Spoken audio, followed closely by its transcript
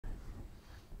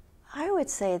I would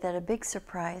say that a big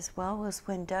surprise, well, was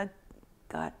when Doug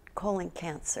got colon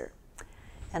cancer.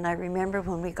 And I remember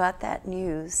when we got that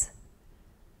news,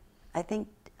 I think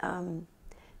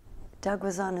Doug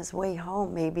was on his way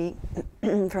home maybe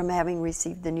from having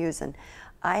received the news, and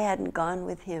I hadn't gone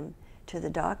with him to the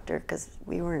doctor because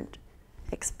we weren't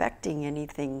expecting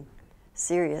anything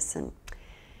serious.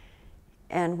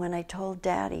 And when I told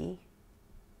Daddy,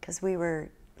 because we were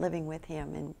living with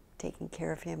him and taking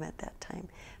care of him at that time,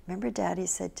 remember Daddy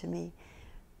said to me,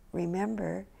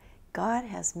 remember, God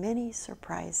has many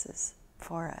surprises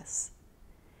for us.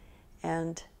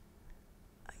 And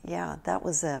yeah, that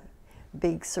was a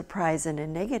big surprise in a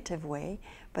negative way,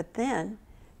 but then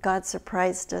God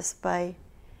surprised us by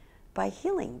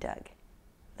healing Doug.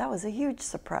 That was a huge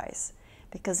surprise,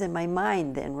 because in my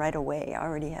mind then right away I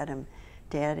already had him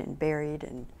dead and buried,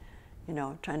 and you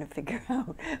know, trying to figure out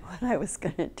what I was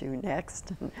going to do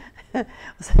next. And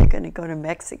was I going to go to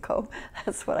Mexico?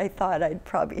 That's what I thought I'd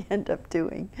probably end up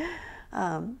doing.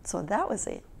 So that was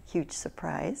a huge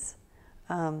surprise.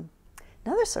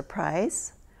 Another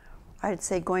surprise, I'd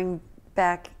say going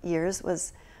back years,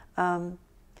 was the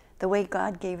way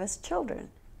God gave us children.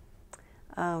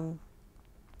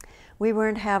 We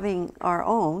weren't having our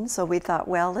own, so we thought,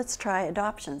 well, let's try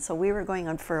adoption. So we were going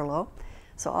on furlough.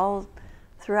 So all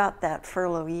throughout that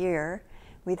furlough year,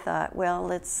 we thought, well,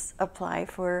 let's apply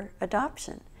for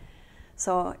adoption.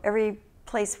 So every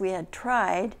place we had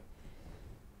tried,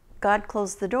 God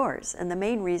closed the doors. And the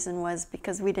main reason was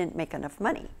because we didn't make enough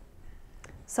money.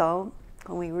 So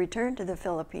when we returned to the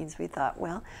Philippines, we thought,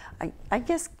 well, I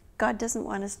guess God doesn't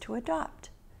want us to adopt.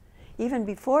 Even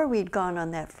before we'd gone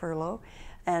on that furlough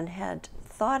and had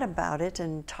thought about it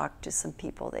and talked to some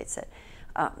people, they said,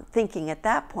 thinking at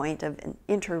that point of an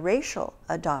interracial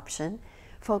adoption,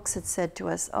 folks had said to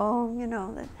us, oh, you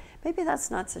know, maybe that's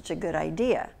not such a good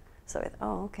idea. So I thought,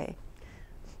 oh, okay.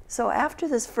 So after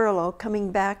this furlough,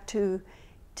 coming back to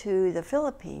the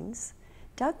Philippines,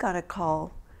 Doug got a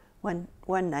call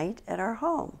one night at our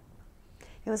home.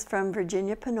 It was from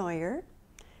Virginia Penoyer,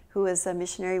 who was a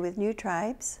missionary with New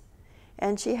Tribes,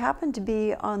 and she happened to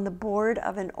be on the board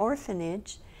of an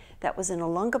orphanage that was in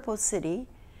Olongapo City,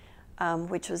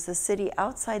 which was the city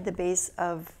outside the base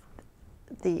of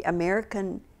the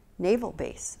American Naval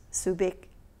Base, Subic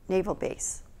Naval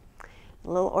Base. A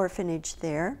little orphanage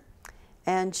there.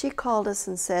 And she called us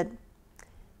and said,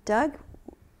 Doug,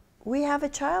 we have a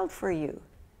child for you.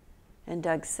 And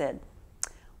Doug said,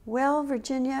 well,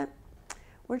 Virginia,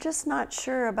 we're just not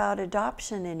sure about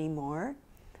adoption anymore.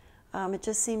 It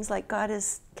just seems like God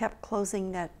has kept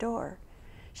closing that door.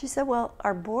 She said, well,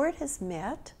 our board has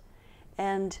met,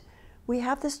 and we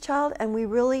have this child, and we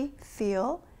really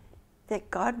feel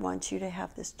that God wants you to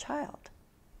have this child.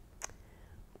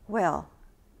 Well,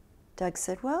 Doug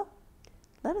said, well,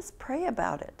 let us pray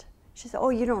about it. She said, oh,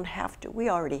 you don't have to. We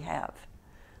already have.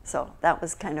 So that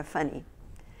was kind of funny.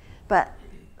 But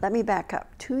let me back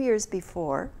up. 2 years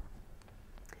before,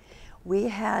 we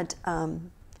had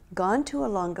gone to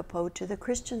Olongapo to the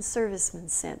Christian Servicemen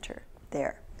Center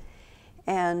there.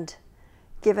 And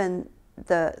given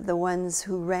the ones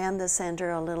who ran the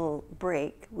center a little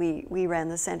break, we ran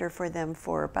the center for them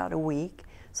for about a week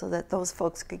so that those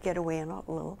folks could get away on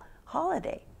a little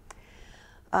holiday.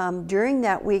 During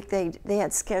that week, they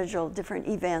had scheduled different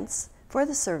events for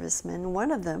the servicemen.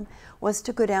 One of them was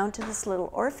to go down to this little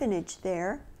orphanage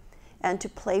there and to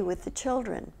play with the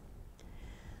children.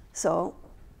 So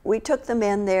we took the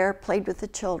men there, played with the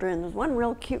children. There was one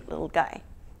real cute little guy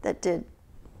that did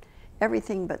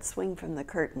everything but swing from the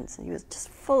curtains. And he was just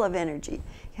full of energy.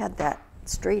 He had that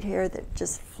straight hair that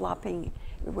just flopping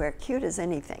everywhere, cute as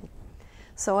anything.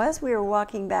 So as we were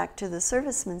walking back to the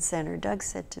Servicemen Center, Doug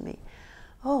said to me,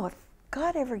 oh, if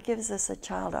God ever gives us a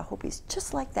child, I hope he's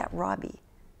just like that Robbie.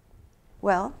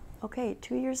 Well, okay,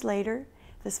 2 years later,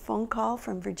 this phone call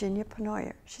from Virginia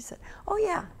Penoyer. She said, oh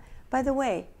yeah, by the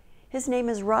way, his name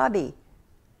is Robbie.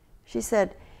 She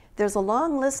said, there's a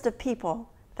long list of people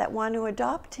that want to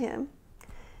adopt him,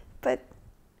 but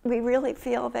we really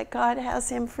feel that God has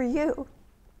him for you.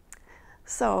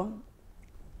 So,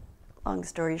 long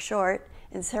story short,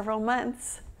 in several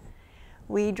months,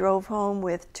 we drove home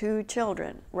with 2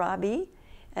 children, Robbie,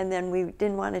 and then we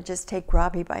didn't want to just take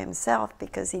Robbie by himself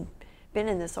because he'd been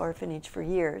in this orphanage for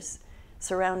years,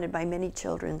 surrounded by many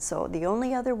children. So the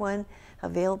only other one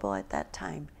available at that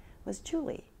time was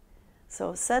Julie.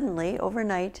 So suddenly,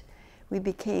 overnight, we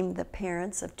became the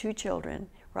parents of 2 children.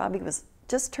 Robbie was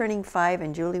just turning 5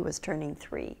 and Julie was turning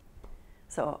 3.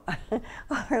 So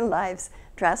our lives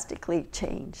drastically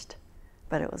changed.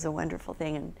 But it was a wonderful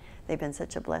thing, and they've been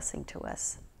such a blessing to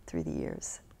us through the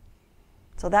years.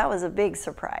 So that was a big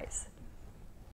surprise.